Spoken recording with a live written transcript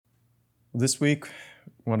This week,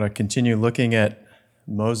 I want to continue looking at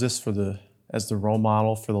Moses as the role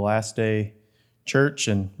model for the last day church,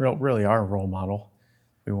 and really our role model.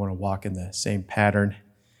 We want to walk in the same pattern.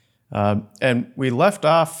 And we left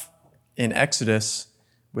off in Exodus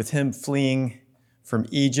with him fleeing from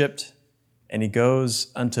Egypt, and he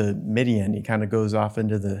goes unto Midian. He kind of goes off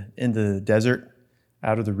into the desert,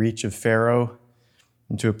 out of the reach of Pharaoh,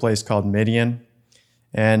 into a place called Midian.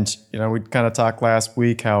 And we kind of talked last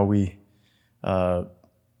week how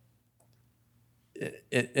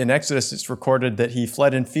in Exodus it's recorded that he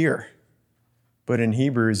fled in fear, but in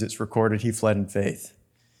Hebrews it's recorded he fled in faith.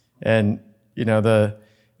 And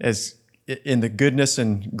as in the goodness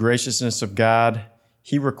and graciousness of God,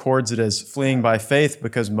 he records it as fleeing by faith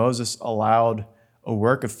because Moses allowed a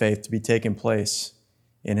work of faith to be taken place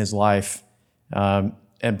in his life.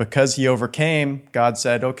 And because he overcame, God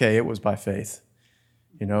said, okay, it was by faith.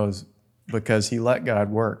 It was because he let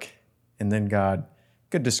God work. And then God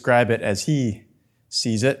could describe it as he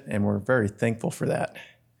sees it, and we're very thankful for that.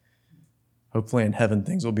 Hopefully in heaven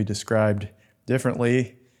things will be described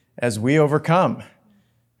differently as we overcome,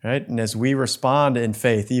 right? And as we respond in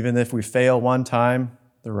faith, even if we fail one time,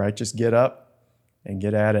 the righteous get up and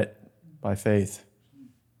get at it by faith.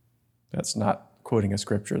 That's not quoting a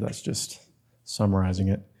scripture, that's just summarizing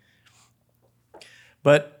it.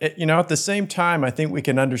 But, at the same time, I think we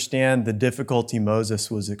can understand the difficulty Moses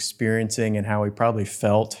was experiencing and how he probably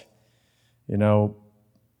felt.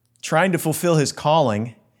 Trying to fulfill his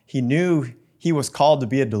calling, he knew he was called to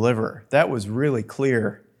be a deliverer. That was really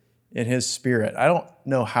clear in his spirit. I don't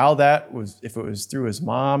know how that was, if it was through his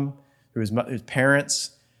mom, through his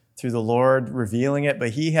parents, through the Lord revealing it, but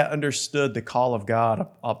he had understood the call of God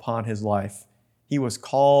upon his life. He was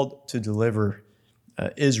called to deliver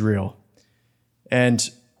Israel. And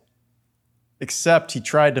except he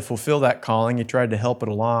tried to fulfill that calling, he tried to help it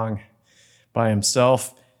along by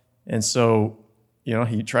himself. And so,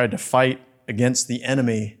 he tried to fight against the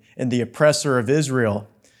enemy and the oppressor of Israel.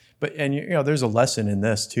 But there's a lesson in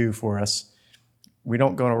this too for us. We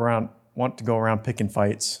don't want to go around picking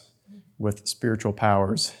fights with spiritual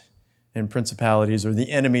powers and principalities or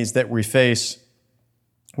the enemies that we face,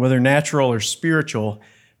 whether natural or spiritual,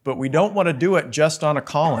 but we don't want to do it just on a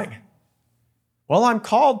calling. Well, I'm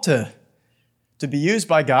called to be used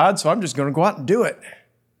by God, so I'm just going to go out and do it.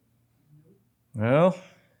 Well,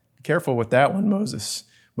 be careful with that one, Moses.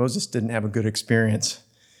 Moses didn't have a good experience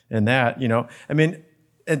in that,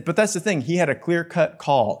 but that's the thing. He had a clear-cut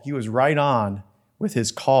call. He was right on with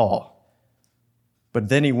his call. But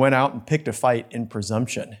then he went out and picked a fight in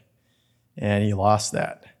presumption, and he lost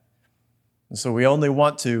that. And so we only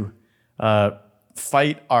want to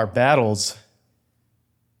fight our battles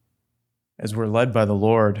as we're led by the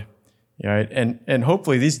Lord, right? And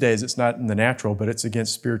hopefully these days it's not in the natural, but it's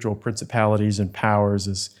against spiritual principalities and powers,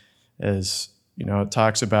 as it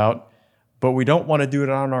talks about. But we don't want to do it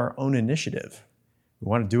on our own initiative. We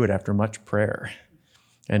want to do it after much prayer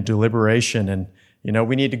and deliberation. And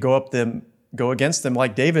we need to go against them,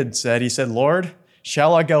 like David said. He said, "Lord,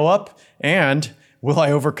 shall I go up, and will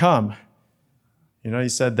I overcome?" He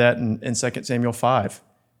said that in 2 Samuel 5.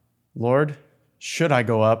 "Lord, should I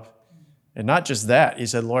go up?" And not just that, he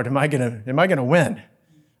said, "Lord, am I gonna win?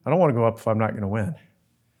 I don't want to go up if I'm not going to win."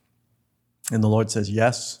 And the Lord says,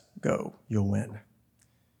 "Yes, go, you'll win."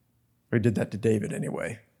 Or he did that to David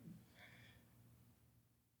anyway.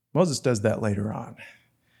 Moses does that later on.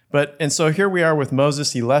 And so here we are with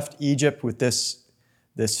Moses. He left Egypt with this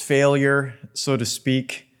failure, so to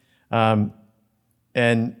speak. But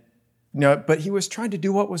he was trying to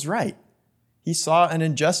do what was right. He saw an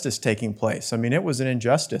injustice taking place. It was an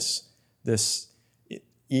injustice. This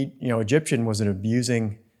Egyptian was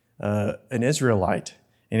abusing an Israelite.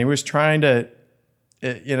 And he was trying to,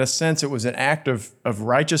 in a sense, it was an act of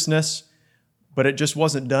righteousness, but it just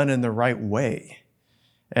wasn't done in the right way.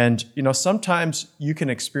 And, sometimes you can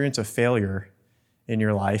experience a failure in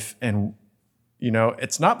your life, and,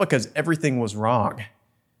 it's not because everything was wrong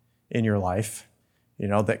in your life,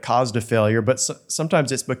 that caused a failure, but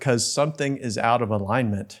sometimes it's because something is out of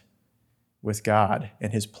alignment with God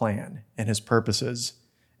and his plan and his purposes.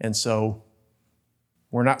 And so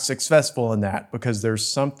we're not successful in that because there's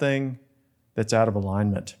something that's out of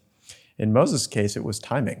alignment. In Moses' case, it was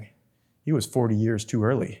timing. He was 40 years too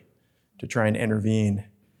early to try and intervene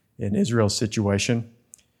in Israel's situation.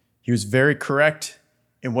 He was very correct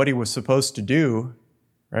in what he was supposed to do,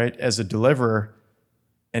 right, as a deliverer,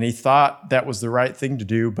 and he thought that was the right thing to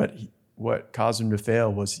do, but what caused him to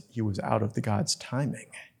fail was he was out of God's timing.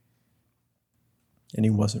 And he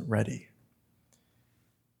wasn't ready.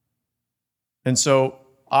 And so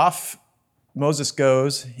off Moses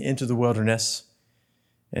goes into the wilderness,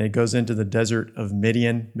 and he goes into the desert of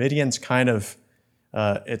Midian. Midian's kind of,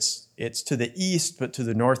 it's to the east, but to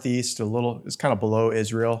the northeast, it's kind of below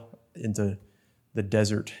Israel into the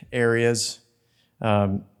desert areas.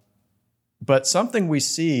 But something we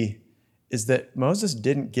see is that Moses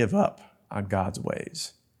didn't give up on God's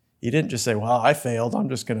ways. He didn't just say, well, I failed, I'm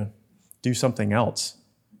just going to do something else.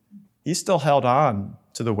 He still held on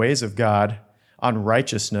to the ways of God, on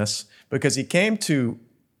righteousness, because he came to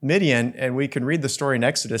Midian, and we can read the story in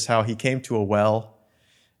Exodus how he came to a well,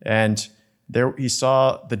 and there he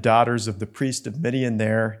saw the daughters of the priest of Midian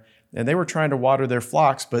there, and they were trying to water their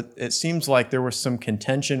flocks, but it seems like there was some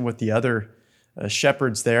contention with the other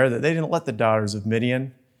shepherds there that they didn't let the daughters of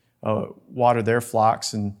Midian water their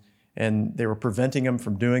flocks, and they were preventing them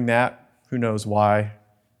from doing that. Who knows why?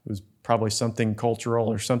 It was probably something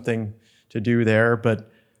cultural or something to do there, but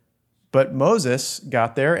Moses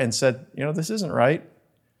got there and said, this isn't right.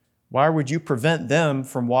 Why would you prevent them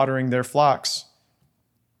from watering their flocks?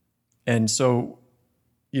 And so,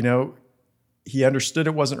 he understood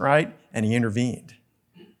it wasn't right, and he intervened.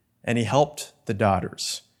 And he helped the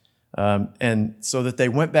daughters. And so that they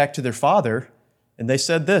went back to their father, and they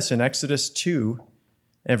said this in Exodus 2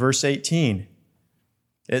 and verse 18.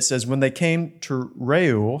 It says, when they came to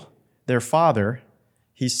Reuel, their father,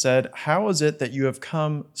 he said, how is it that you have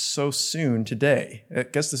come so soon today? I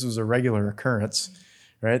guess this was a regular occurrence,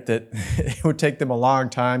 right? That it would take them a long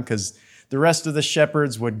time because the rest of the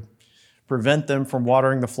shepherds would prevent them from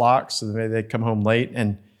watering the flocks, so maybe they'd come home late.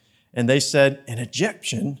 And they said, an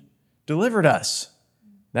Egyptian delivered us.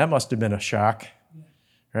 That must have been a shock,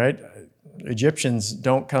 right? Egyptians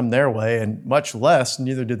don't come their way, and much less,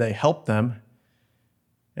 neither do they help them.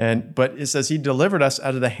 But it says he delivered us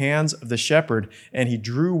out of the hands of the shepherd, and he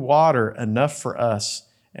drew water enough for us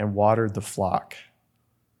and watered the flock.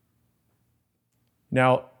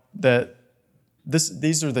 Now,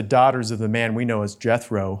 these are the daughters of the man we know as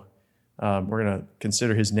Jethro. We're going to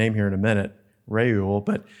consider his name here in a minute, Reuel.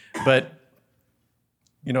 But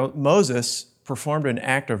Moses performed an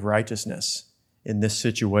act of righteousness in this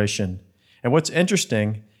situation. And what's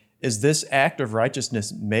interesting is this act of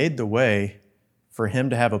righteousness made the way for him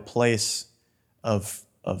to have a place of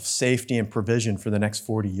safety and provision for the next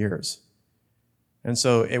 40 years. And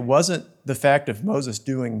so it wasn't the fact of Moses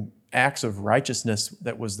doing acts of righteousness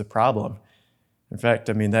that was the problem. In fact,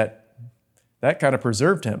 that kind of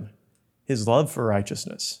preserved him, his love for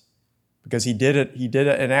righteousness, because he did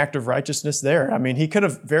an act of righteousness there. He could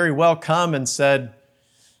have very well come and said,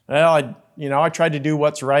 well, I tried to do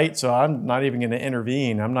what's right, so I'm not even going to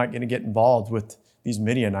intervene. I'm not going to get involved with these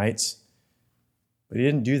Midianites. But he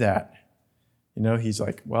didn't do that. He's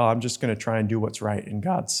like, well, I'm just going to try and do what's right in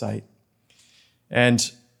God's sight.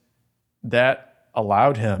 And that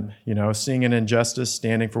allowed him, seeing an injustice,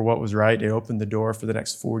 standing for what was right. It opened the door for the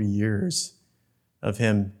next 40 years of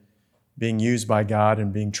him being used by God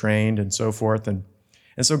and being trained and so forth. And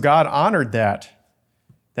so God honored that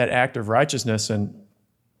act of righteousness. And,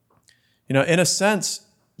 in a sense,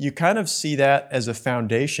 you kind of see that as a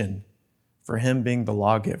foundation for him being the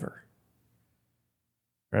lawgiver,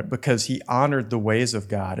 right? Because he honored the ways of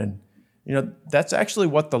God. And, that's actually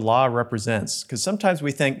what the law represents. Because sometimes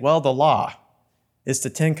we think, well, the law is the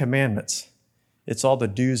 10 Commandments. It's all the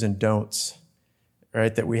do's and don'ts,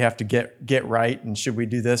 right? That we have to get right, and should we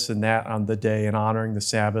do this and that on the day, and honoring the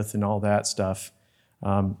Sabbath and all that stuff.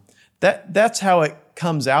 That's how it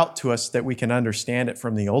comes out to us, that we can understand it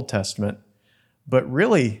from the Old Testament. But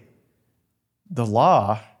really, the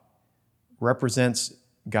law represents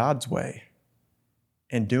God's way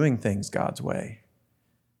and doing things God's way.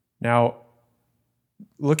 Now,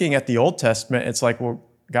 looking at the Old Testament, it's like, well,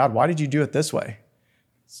 God, why did you do it this way?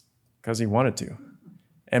 It's because he wanted to.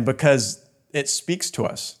 And because it speaks to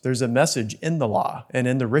us. There's a message in the law and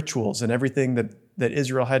in the rituals and everything that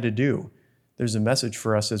Israel had to do. There's a message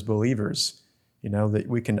for us as believers, that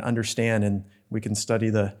we can understand, and we can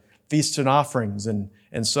study the feasts and offerings and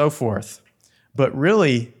so forth. But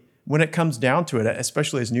really, when it comes down to it,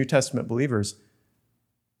 especially as New Testament believers,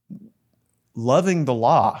 loving the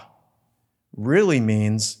law really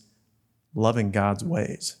means loving God's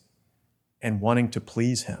ways and wanting to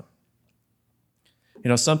please him.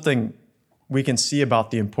 Something we can see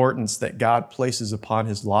about the importance that God places upon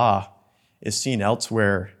his law is seen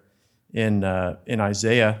elsewhere in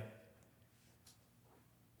Isaiah.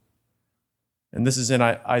 And this is in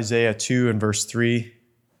Isaiah 2 and verse 3.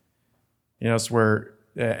 It's where,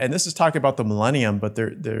 and this is talking about the millennium, but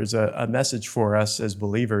there's a message for us as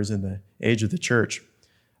believers in the age of the church.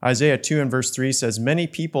 Isaiah 2 and verse 3 says, many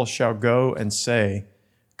people shall go and say,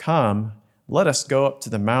 come, let us go up to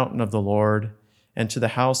the mountain of the Lord and to the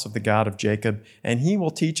house of the God of Jacob, and he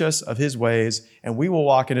will teach us of his ways, and we will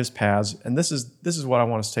walk in his paths. And this is what I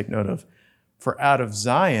want us to take note of. For out of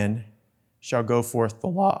Zion shall go forth the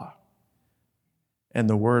law, and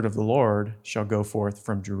the word of the Lord shall go forth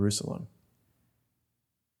from Jerusalem.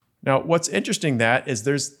 Now, what's interesting that is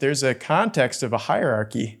there's a context of a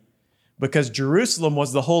hierarchy, because Jerusalem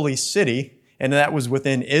was the holy city, and that was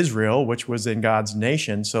within Israel, which was in God's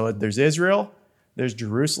nation. So there's Israel, there's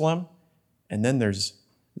Jerusalem, and then there's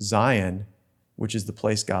Zion, which is the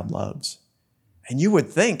place God loves. And you would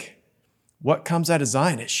think, what comes out of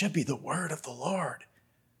Zion? It should be the word of the Lord.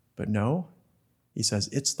 But no, he says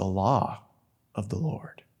it's the law of the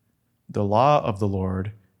Lord. The law of the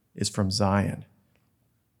Lord is from Zion.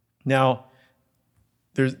 Now,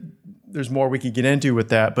 there's more we could get into with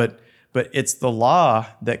that, but it's the law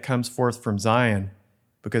that comes forth from Zion,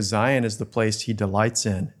 because Zion is the place he delights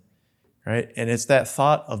in, right? And it's that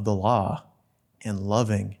thought of the law and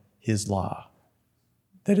loving his law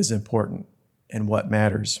that is important and what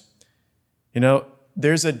matters. You know,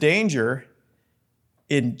 there's a danger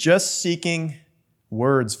in just seeking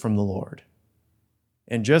words from the Lord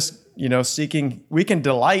and just, seeking. We can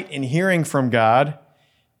delight in hearing from God,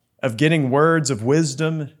 of getting words of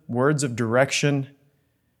wisdom, words of direction.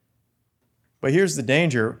 But here's the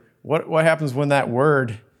danger. What happens when that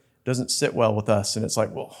word doesn't sit well with us? And it's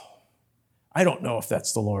like, well, I don't know if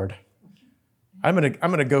that's the Lord. I'm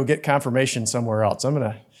gonna go get confirmation somewhere else.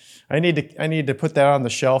 I need to put that on the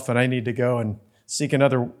shelf, and I need to go and seek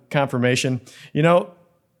another confirmation.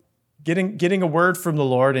 Getting a word from the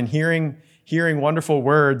Lord and hearing wonderful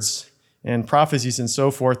words and prophecies and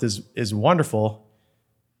so forth is wonderful,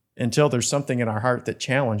 until there's something in our heart that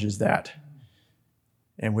challenges that,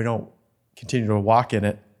 and we don't continue to walk in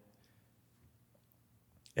it.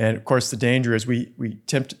 And of course, the danger is we're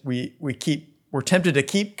tempted to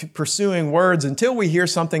keep pursuing words until we hear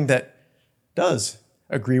something that does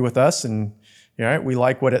agree with us, and we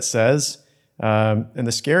like what it says. And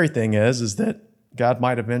the scary thing is that God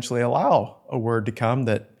might eventually allow a word to come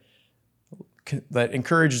that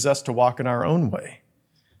encourages us to walk in our own way.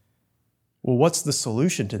 Well, what's the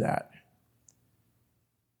solution to that?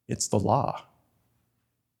 It's the law.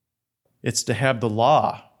 It's to have the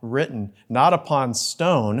law written not upon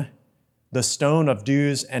stone, the stone of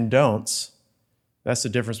do's and don'ts. That's the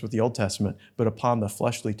difference with the Old Testament, but upon the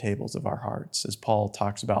fleshly tables of our hearts, as Paul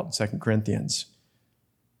talks about in 2 Corinthians.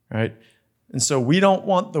 Right? And so we don't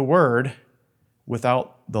want the word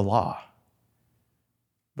without the law.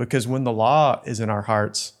 Because when the law is in our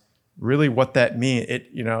hearts, really what that means,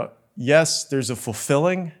 yes, there's a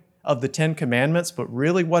fulfilling of the 10 Commandments, but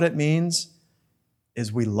really what it means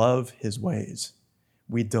is we love his ways.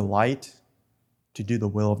 We delight to do the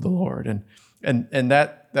will of the Lord. And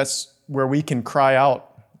that's where we can cry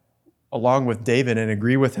out along with David and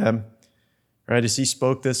agree with him, right? As he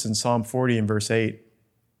spoke this in Psalm 40 in verse 8.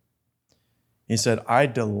 He said, I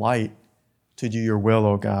delight to do your will,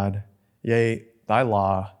 O God. Yea, thy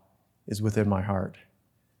law is within my heart.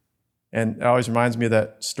 And it always reminds me of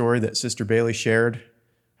that story that Sister Bailey shared,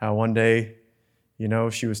 how one day,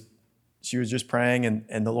 she was just praying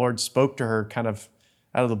and the Lord spoke to her kind of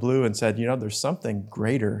out of the blue and said, there's something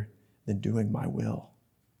greater than doing my will.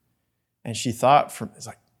 And she thought, it's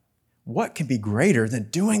like, what can be greater than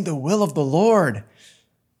doing the will of the Lord?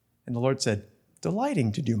 And the Lord said,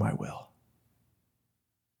 delighting to do my will.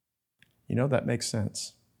 That makes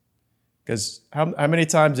sense. Because how many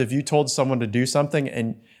times have you told someone to do something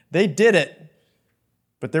and they did it,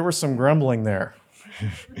 but there was some grumbling there?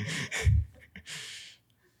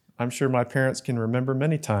 I'm sure my parents can remember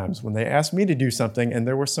many times when they asked me to do something and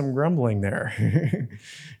there was some grumbling there.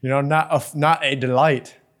 Not a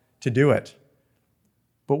delight to do it.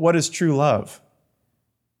 But what is true love?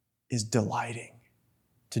 Is delighting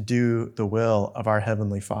to do the will of our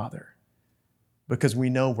Heavenly Father, because we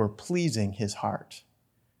know we're pleasing his heart.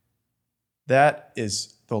 That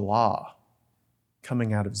is the law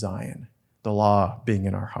coming out of Zion, the law being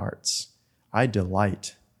in our hearts. I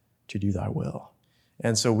delight to do thy will.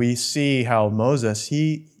 And so we see how Moses,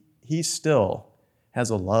 he still has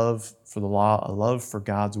a love for the law, a love for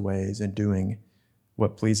God's ways and doing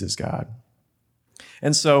what pleases God.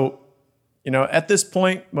 And so, at this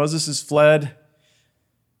point, Moses has fled.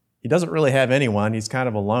 He doesn't really have anyone. He's kind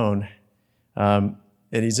of alone. And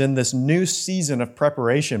he's in this new season of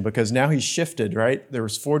preparation because now he's shifted, right? There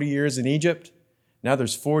was 40 years in Egypt. Now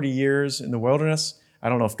there's 40 years in the wilderness. I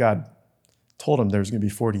don't know if God told him there was going to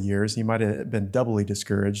be 40 years. He might have been doubly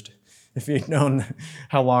discouraged if he'd known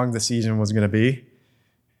how long the season was going to be.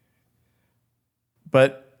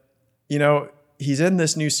 But, he's in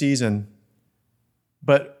this new season,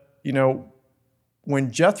 But,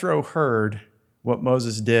 when Jethro heard what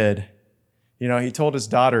Moses did, he told his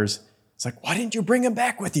daughters, it's like, why didn't you bring him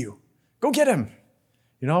back with you? Go get him.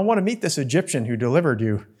 I want to meet this Egyptian who delivered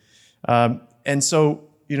you. And so,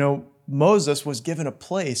 Moses was given a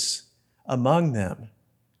place among them,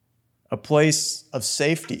 a place of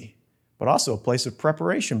safety, but also a place of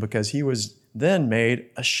preparation because he was then made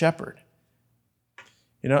a shepherd.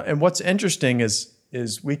 And what's interesting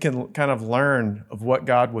is we can kind of learn of what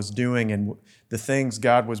God was doing and the things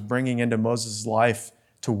God was bringing into Moses' life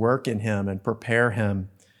to work in him and prepare him.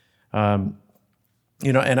 And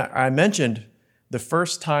I mentioned the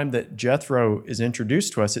first time that Jethro is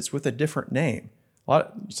introduced to us, it's with a different name.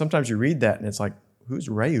 Sometimes you read that and it's like, who's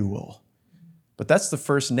Reuel? But that's the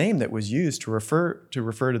first name that was used to refer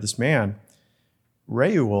to this man.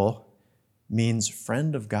 Reuel means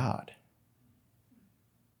friend of God.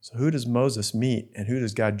 So who does Moses meet and who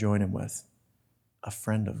does God join him with? A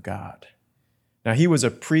friend of God. Now he was a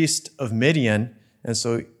priest of Midian, and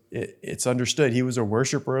so it's understood he was a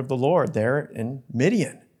worshiper of the Lord there in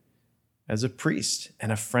Midian as a priest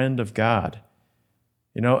and a friend of God.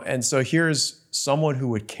 And so here's someone who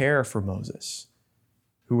would care for Moses,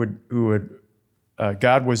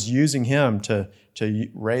 God was using him to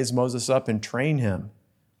raise Moses up and train him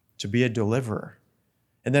to be a deliverer.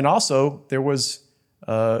 And then also there was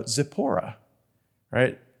Zipporah,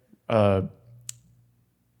 right?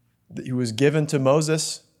 He was given to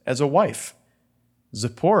Moses as a wife.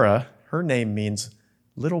 Zipporah, her name means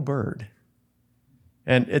little bird.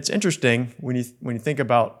 And it's interesting when you think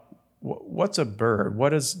about what's a bird?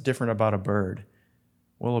 What is different about a bird?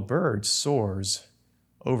 Well, a bird soars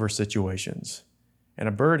over situations. And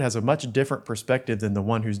a bird has a much different perspective than the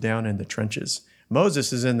one who's down in the trenches.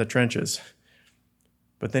 Moses is in the trenches,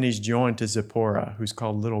 but then he's joined to Zipporah, who's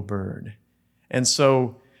called little bird. And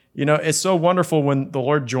so, it's so wonderful when the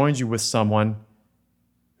Lord joins you with someone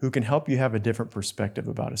who can help you have a different perspective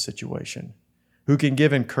about a situation, who can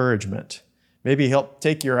give encouragement, maybe help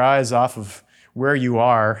take your eyes off of where you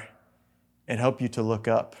are and help you to look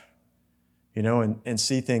up, and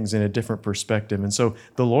see things in a different perspective. And so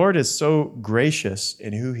the Lord is so gracious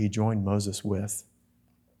in who he joined Moses with.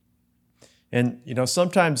 And,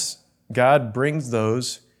 sometimes God brings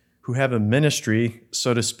those who have a ministry,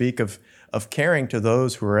 so to speak, of caring to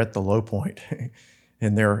those who are at the low point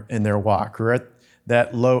in their walk, or at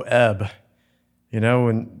that low ebb,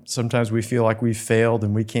 and sometimes we feel like we've failed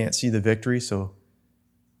and we can't see the victory. So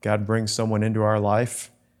God brings someone into our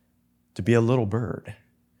life to be a little bird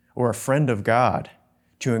or a friend of God,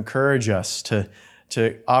 to encourage us, to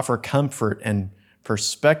offer comfort and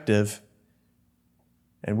perspective.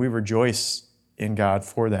 And we rejoice in God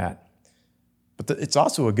for that. But it's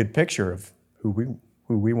also a good picture of who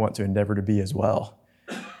we want to endeavor to be as well.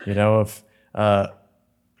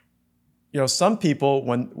 Some people,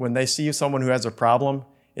 when they see someone who has a problem,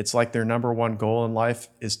 it's like their number one goal in life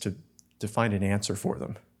is to find an answer for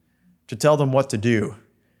them, to tell them what to do.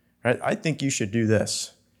 Right? I think you should do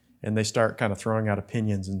this. And they start kind of throwing out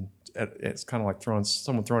opinions, and it's kind of like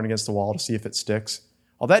someone throwing against the wall to see if it sticks.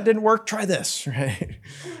 Oh, that didn't work. Try this, right?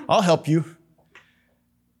 I'll help you.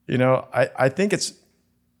 I think it's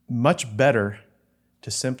much better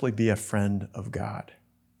to simply be a friend of God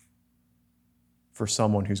for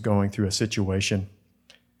someone who's going through a situation.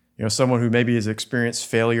 Someone who maybe has experienced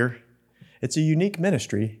failure. It's a unique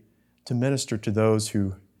ministry to minister to those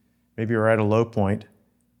who maybe are at a low point.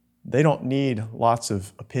 They don't need lots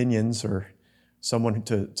of opinions or someone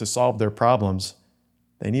to solve their problems.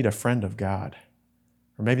 They need a friend of God.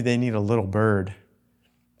 Or maybe they need a little bird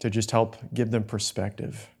to just help give them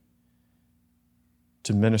perspective,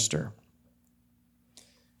 to minister. Of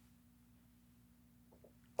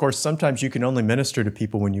course, sometimes you can only minister to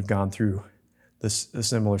people when you've gone through a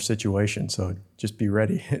similar situation. So just be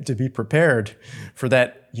ready to be prepared for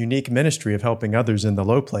that unique ministry of helping others in the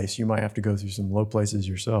low place. You might have to go through some low places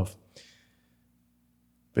yourself.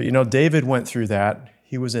 But David went through that.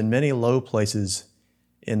 He was in many low places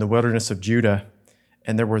in the wilderness of Judah,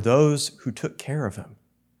 and there were those who took care of him.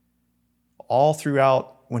 All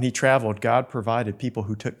throughout when he traveled, God provided people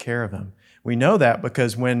who took care of him. We know that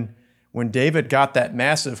because when David got that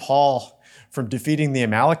massive haul from defeating the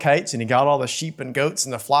Amalekites and he got all the sheep and goats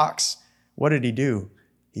and the flocks, what did he do?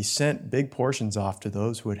 He sent big portions off to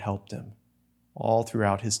those who had helped him all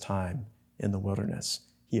throughout his time in the wilderness.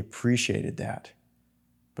 He appreciated that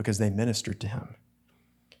because they ministered to him.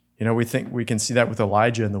 We think we can see that with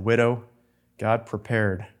Elijah and the widow. God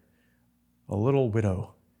prepared a little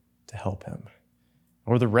widow to help him.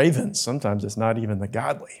 Or the ravens. Sometimes it's not even the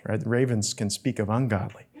godly, right? The ravens can speak of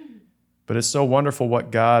ungodly. But it's so wonderful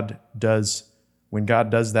what God does when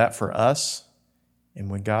God does that for us, and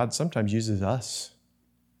when God sometimes uses us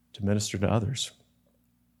to minister to others.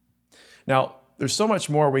 Now, there's so much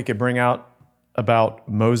more we could bring out about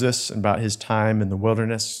Moses and about his time in the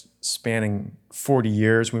wilderness spanning 40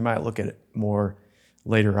 years. We might look at it more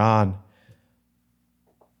later on,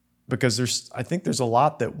 because I think there's a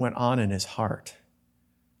lot that went on in his heart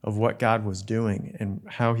of what God was doing and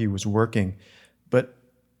how he was working. But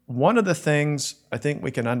one of the things I think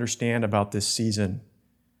we can understand about this season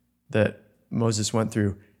that Moses went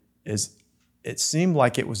through is it seemed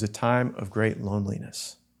like it was a time of great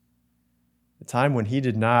loneliness, a time when he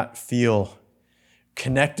did not feel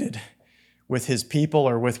connected with his people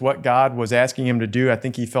or with what God was asking him to do. I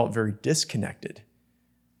think he felt very disconnected.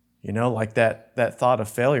 Like that thought of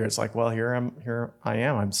failure. It's like, well, here I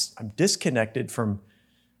am. I'm disconnected from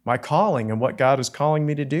my calling and what God is calling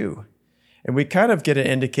me to do. And we kind of get an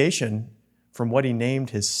indication from what he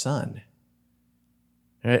named his son.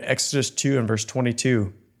 Exodus 2 and verse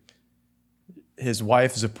 22, his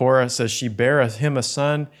wife Zipporah says, she bare him a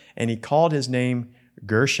son, and he called his name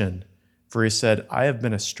Gershon, for he said, I have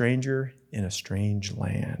been a stranger in a strange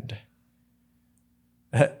land.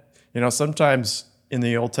 Sometimes in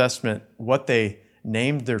the Old Testament, what they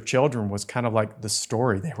named their children was kind of like the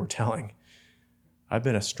story they were telling. I've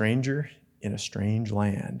been a stranger in a strange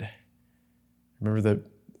land. Remember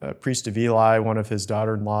the priest of Eli, one of his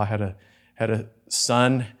daughter-in-law, had a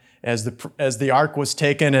son as the ark was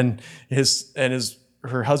taken and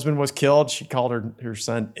her husband was killed. She called her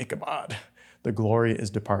son Ichabod. The glory is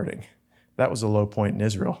departing. That was a low point in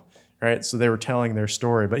Israel, right? So they were telling their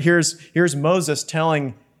story. But here's Moses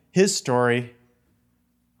telling his story.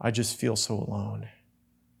 I just feel so alone.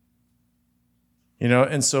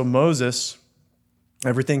 And so Moses,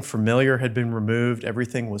 everything familiar had been removed.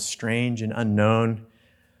 Everything was strange and unknown.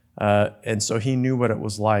 And so he knew what it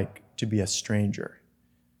was like to be a stranger.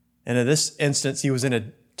 And in this instance, he was in a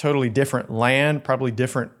totally different land, probably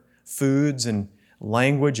different foods and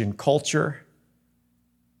language and culture.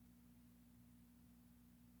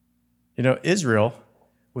 Israel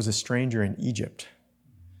was a stranger in Egypt.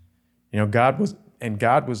 God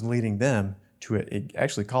was leading them to it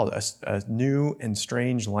actually called a new and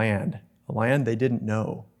strange land, a land they didn't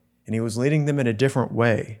know. And he was leading them in a different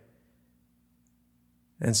way.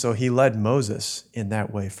 And so he led Moses in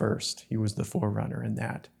that way first. He was the forerunner in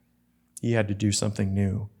that. He had to do something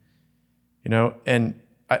new. And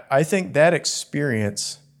I think that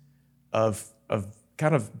experience of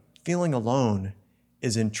kind of feeling alone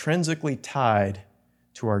is intrinsically tied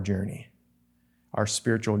to our journey, our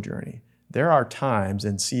spiritual journey. There are times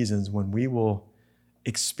and seasons when we will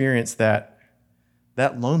experience that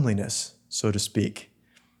loneliness, so to speak.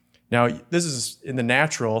 Now, this is in the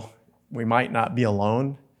natural. We might not be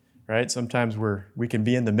alone, right? Sometimes we can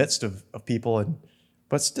be in the midst of people,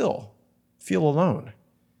 but still feel alone,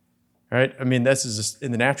 right? I mean, this is just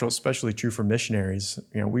in the natural, especially true for missionaries.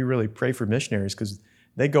 We really pray for missionaries because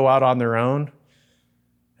they go out on their own,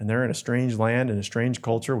 and they're in a strange land and a strange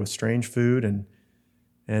culture with strange food, and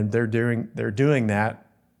they're doing that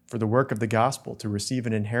for the work of the gospel to receive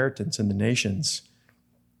an inheritance in the nations.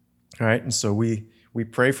 All right, and so we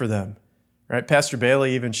pray for them. Right? Pastor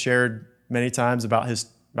Bailey even shared many times about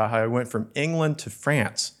how he went from England to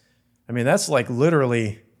France. I mean, that's like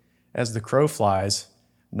literally, as the crow flies,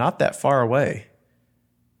 not that far away.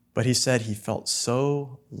 But he said he felt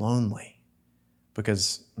so lonely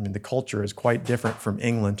because, the culture is quite different from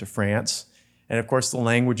England to France. And of course, the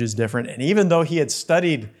language is different. And even though he had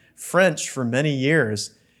studied French for many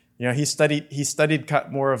years, he studied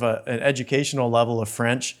more of an educational level of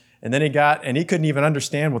French. And then he couldn't even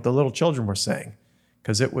understand what the little children were saying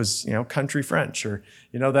because it was, country French or,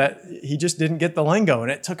 that he just didn't get the lingo.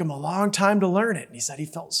 And it took him a long time to learn it. And he said he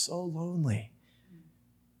felt so lonely.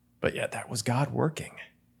 But yet that was God working.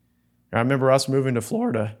 I remember us moving to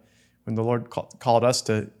Florida when the Lord called us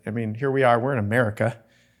to, here we are, we're in America,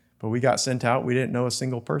 but we got sent out. We didn't know a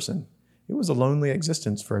single person. It was a lonely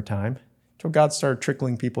existence for a time until God started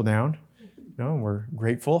trickling people down. We're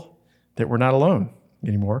grateful that we're not alone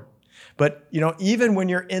anymore. But, even when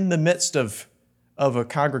you're in the midst of a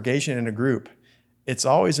congregation and a group, it's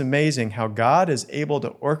always amazing how God is able to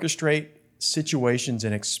orchestrate situations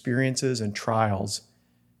and experiences and trials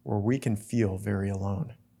where we can feel very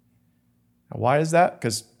alone. Now, why is that?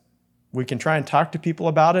 Because we can try and talk to people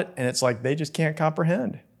about it, and it's like they just can't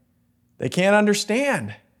comprehend. They can't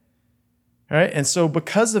understand. All right? And so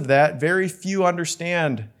because of that, very few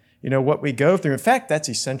understand, what we go through. In fact, that's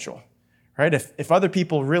essential. Right? If other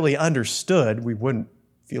people really understood, we wouldn't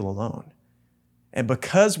feel alone. And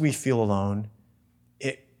because we feel alone,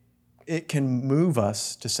 it can move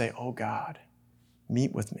us to say, oh God,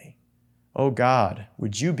 meet with me. Oh God,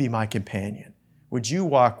 would you be my companion? Would you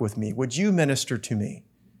walk with me? Would you minister to me?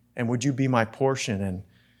 And would you be my portion and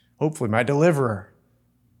hopefully my deliverer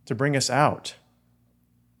to bring us out?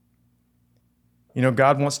 You know,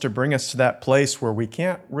 God wants to bring us to that place where we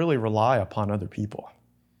can't really rely upon other people,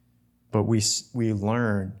 but we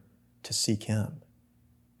learn to seek Him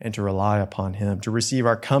and to rely upon Him, to receive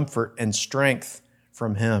our comfort and strength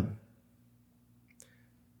from Him.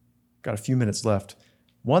 Got a few minutes left.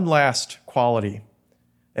 One last quality.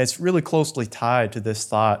 It's really closely tied to this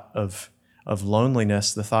thought of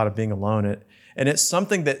loneliness, the thought of being alone. And it's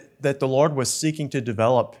something that the Lord was seeking to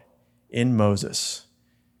develop in Moses.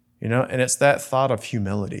 You know, and it's that thought of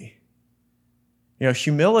humility. You know,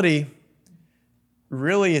 humility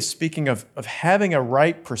really is speaking of having a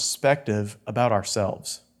right perspective about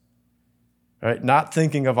ourselves, right? Not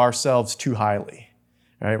thinking of ourselves too highly,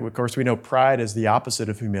 right? Of course, we know pride is the opposite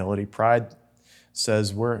of humility. Pride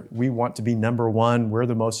says we want to be number one, we're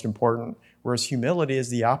the most important, whereas humility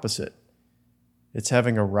is the opposite. It's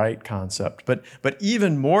having a right concept. But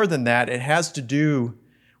even more than that, it has to do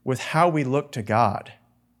with how we look to God.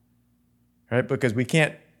 Right? Because we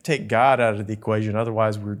can't take God out of the equation,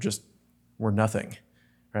 otherwise we're nothing.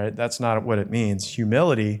 Right? That's not what it means.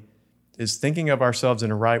 Humility is thinking of ourselves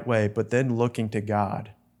in a right way, but then looking to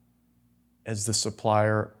God as the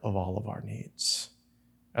supplier of all of our needs,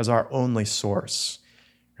 as our only source.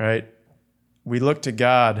 Right? We look to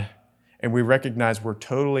God and we recognize we're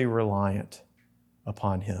totally reliant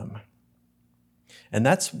upon Him. And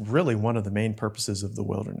that's really one of the main purposes of the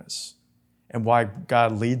wilderness, and why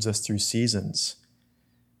God leads us through seasons,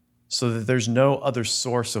 so that there's no other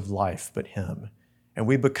source of life but Him. And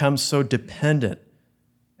we become so dependent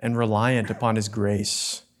and reliant upon His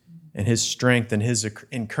grace and His strength and His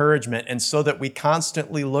encouragement, and so that we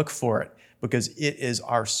constantly look for it because it is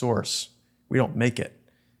our source. We don't make it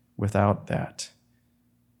without that.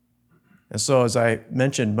 And so, as I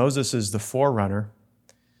mentioned, Moses is the forerunner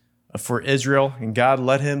for Israel, and God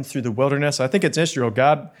led him through the wilderness. I think it's Israel.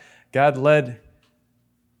 God led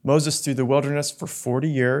Moses through the wilderness for 40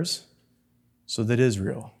 years so that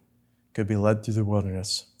Israel could be led through the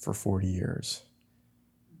wilderness for 40 years.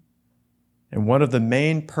 And one of the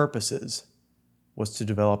main purposes was to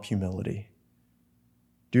develop humility.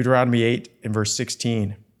 Deuteronomy 8 and verse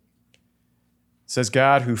 16 says,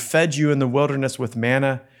 God who fed you in the wilderness with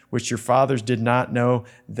manna, which your fathers did not know,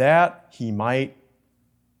 that He might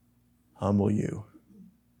humble you.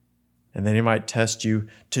 And then He might test you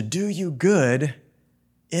to do you good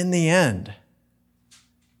in the end.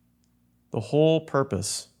 The whole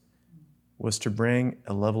purpose was to bring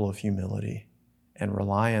a level of humility and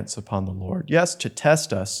reliance upon the Lord. Yes, to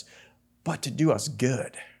test us, but to do us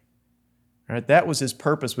good. All right, that was His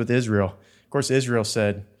purpose with Israel. Of course, Israel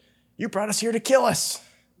said, you brought us here to kill us.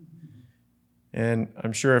 And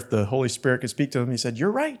I'm sure if the Holy Spirit could speak to them, He said,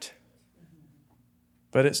 you're right.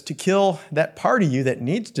 But it's to kill that part of you that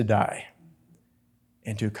needs to die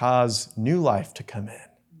and to cause new life to come in,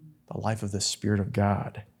 the life of the Spirit of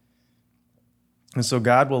God. And so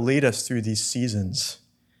God will lead us through these seasons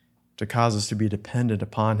to cause us to be dependent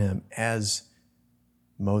upon Him as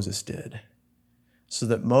Moses did, so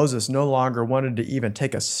that Moses no longer wanted to even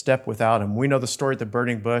take a step without Him. We know the story at the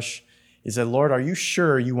burning bush. He said, Lord, are you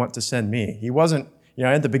sure you want to send me? He wasn't,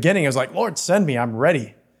 at the beginning, he was like, Lord, send me, I'm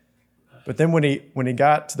ready. But then when he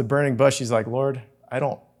got to the burning bush, he's like, Lord, I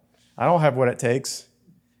don't have what it takes.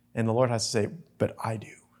 And the Lord has to say, but I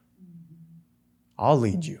do. I'll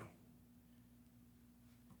lead you.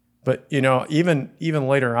 But, even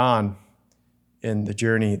later on in the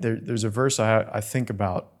journey, there's a verse I think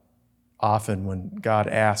about often when God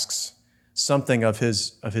asks something of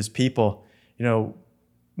his people.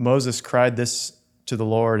 Moses cried this to the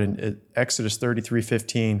Lord in Exodus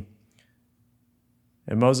 33:15.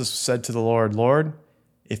 And Moses said to the Lord, Lord,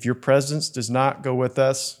 if your presence does not go with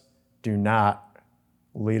us, do not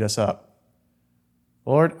lead us up.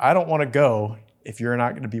 Lord, I don't want to go if you're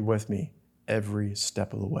not going to be with me every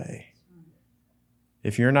step of the way.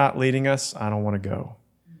 If you're not leading us, I don't want to go.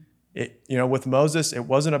 With Moses, it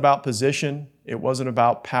wasn't about position. It wasn't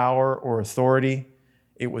about power or authority.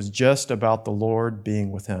 It was just about the Lord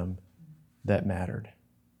being with him that mattered.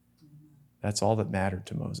 That's all that mattered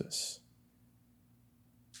to Moses.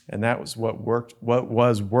 And that was what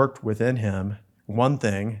was worked within him, one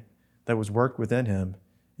thing that was worked within him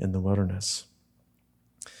in the wilderness.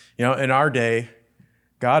 In our day,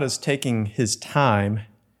 God is taking his time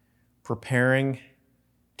preparing,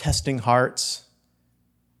 testing hearts.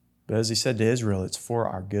 But as he said to Israel, it's for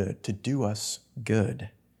our good, to do us good,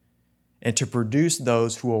 and to produce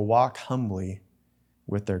those who will walk humbly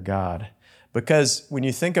with their God. Because when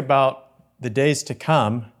you think about the days to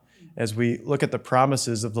come, as we look at the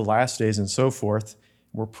promises of the last days and so forth,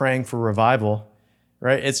 we're praying for revival,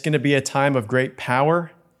 right? It's going to be a time of great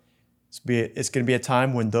power. It's going to be a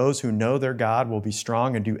time when those who know their God will be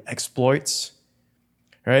strong and do exploits,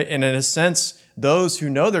 right? And in a sense, those who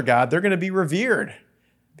know their God, they're going to be revered.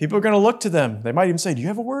 People are going to look to them. They might even say, "Do you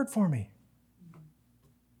have a word for me?"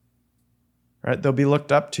 Right? They'll be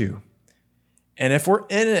looked up to. And if we're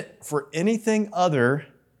in it for anything other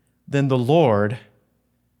than the Lord,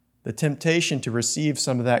 the temptation to receive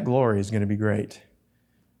some of that glory is going to be great,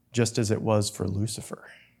 just as it was for Lucifer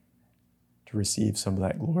to receive some of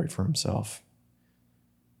that glory for himself.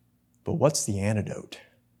 But what's the antidote?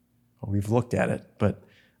 Well, we've looked at it, but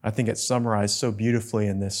I think it's summarized so beautifully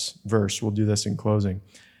in this verse. We'll do this in closing.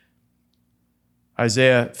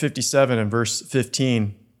 Isaiah 57 and verse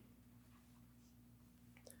 15.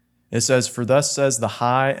 It says, "For thus says the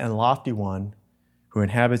high and lofty one who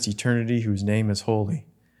inhabits eternity, whose name is holy.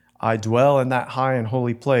 I dwell in that high and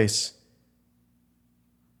holy place."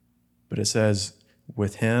 But it says,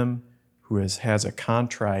 "with him who has a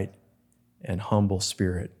contrite and humble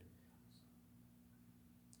spirit."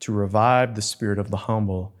 To revive the spirit of the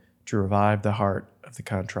humble, to revive the heart of the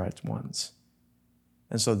contrite ones.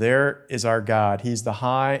 And so there is our God. He's the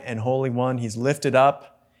high and holy one. He's lifted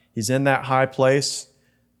up. He's in that high place.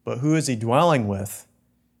 But who is he dwelling with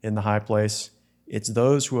in the high place? It's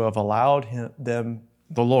those who have allowed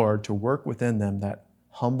the Lord, to work within them that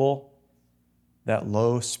humble, that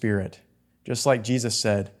low spirit. Just like Jesus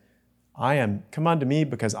said, "Come unto me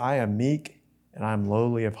because I am meek and I am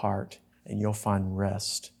lowly of heart, and you'll find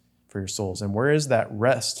rest for your souls." And where is that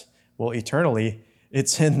rest? Well, eternally,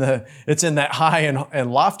 it's in that high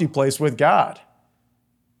and lofty place with God,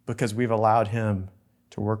 because we've allowed him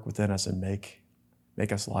to work within us and make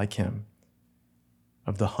us like him,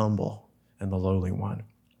 of the humble and the lowly one.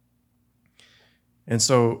 And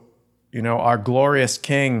so, our glorious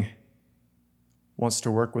King wants to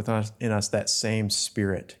work in us that same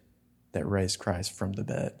spirit that raised Christ from the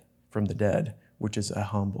dead, which is a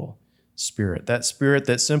humble spirit. That spirit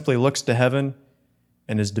that simply looks to heaven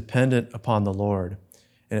and is dependent upon the Lord.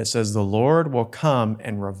 And it says, "The Lord will come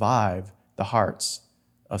and revive the hearts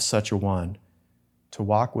of such a one to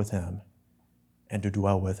walk with him and to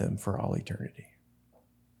dwell with him for all eternity."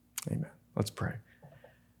 Amen. Let's pray.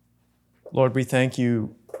 Lord, we thank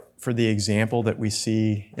you for the example that we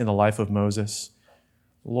see in the life of Moses.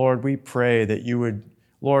 Lord, we pray that you would,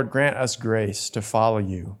 Lord, grant us grace to follow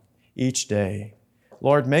you each day.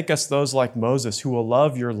 Lord, make us those like Moses who will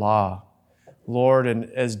love your law. Lord, and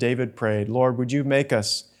as David prayed, Lord, would you make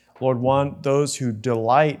us, Lord, those who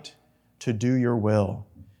delight to do your will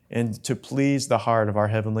and to please the heart of our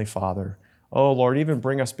Heavenly Father. Oh, Lord, even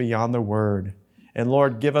bring us beyond the word. And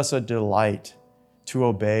Lord, give us a delight to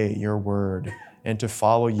obey your word and to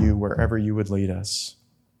follow you wherever you would lead us.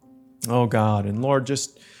 Oh, God, and Lord,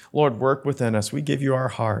 Lord, work within us. We give you our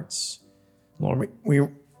hearts. Lord,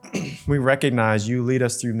 we recognize you lead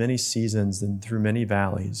us through many seasons and through many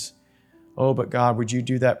valleys. Oh, but God, would you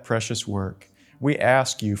do that precious work? We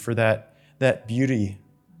ask you for that beauty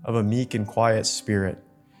of a meek and quiet spirit,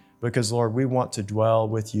 because, Lord, we want to dwell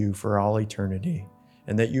with you for all eternity,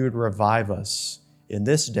 and that you would revive us in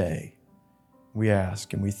this day. We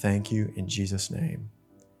ask and we thank you in Jesus' name.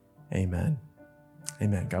 Amen.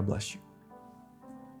 Amen. God bless you.